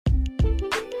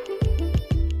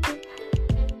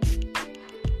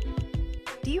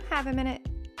Do you have a minute?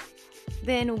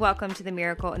 Then welcome to the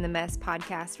Miracle in the Mess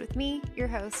podcast with me, your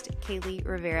host, Kaylee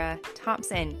Rivera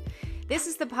Thompson. This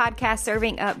is the podcast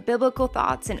serving up biblical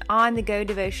thoughts and on-the-go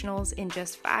devotionals in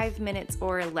just 5 minutes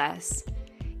or less.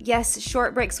 Yes,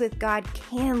 short breaks with God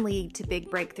can lead to big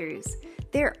breakthroughs.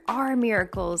 There are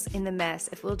miracles in the mess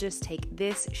if we'll just take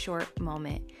this short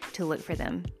moment to look for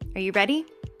them. Are you ready?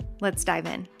 Let's dive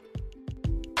in.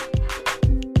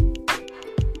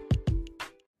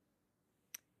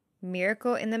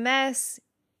 Miracle in the Mess.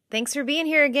 Thanks for being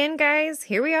here again, guys.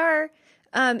 Here we are.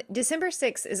 December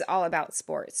 6th is all about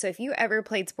sports. So if you ever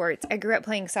played sports, I grew up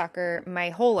playing soccer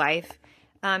my whole life,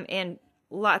 and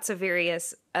lots of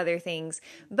various other things.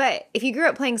 But if you grew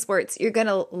up playing sports, you're going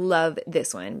to love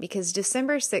this one because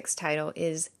December 6th title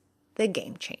is The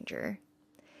Game Changer.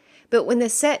 But when the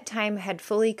set time had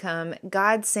fully come,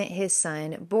 God sent his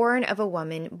son, born of a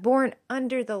woman, born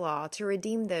under the law, to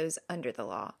redeem those under the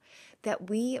law,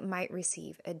 that we might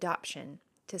receive adoption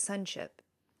to sonship.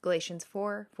 Galatians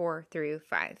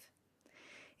 4:4-5.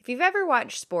 If you've ever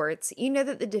watched sports, you know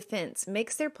that the defense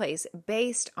makes their plays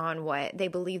based on what they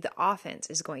believe the offense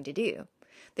is going to do.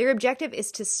 Their objective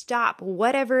is to stop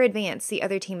whatever advance the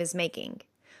other team is making.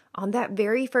 On that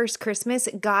very first Christmas,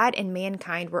 God and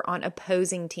mankind were on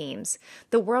opposing teams.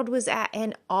 The world was at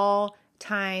an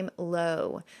all-time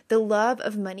low. The love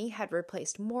of money had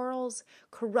replaced morals.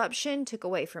 Corruption took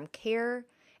away from care.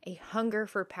 A hunger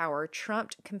for power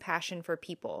trumped compassion for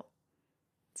people.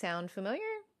 Sound familiar?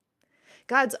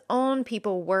 God's own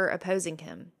people were opposing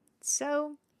him.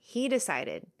 So he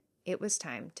decided it was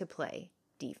time to play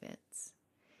defense.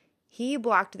 He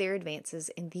blocked their advances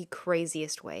in the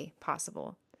craziest way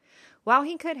possible. While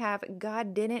he could have,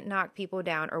 God didn't knock people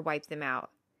down or wipe them out.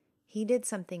 He did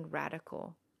something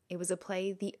radical. It was a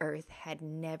play the earth had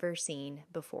never seen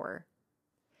before.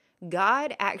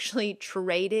 God actually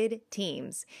traded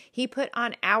teams. He put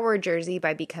on our jersey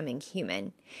by becoming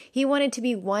human. He wanted to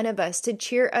be one of us, to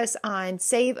cheer us on,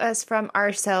 save us from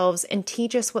ourselves, and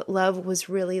teach us what love was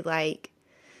really like.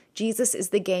 Jesus is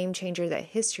the game changer that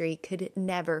history could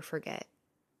never forget.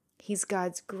 He's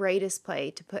God's greatest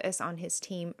play to put us on his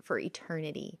team for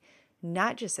eternity,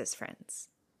 not just as friends,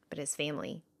 but as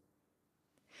family.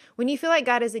 When you feel like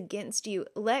God is against you,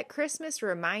 let Christmas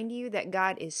remind you that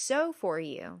God is so for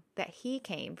you that he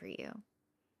came for you.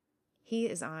 He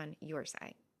is on your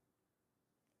side.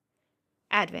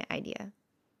 Advent idea.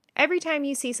 Every time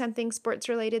you see something sports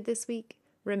related this week,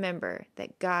 remember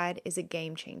that God is a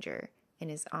game changer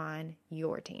and is on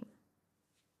your team.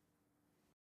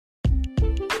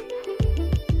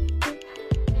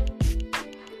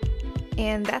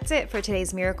 And that's it for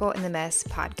today's Miracle in the Mess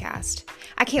podcast.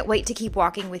 I can't wait to keep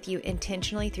walking with you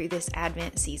intentionally through this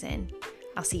Advent season.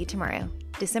 I'll see you tomorrow.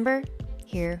 December,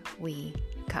 here we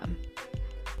come.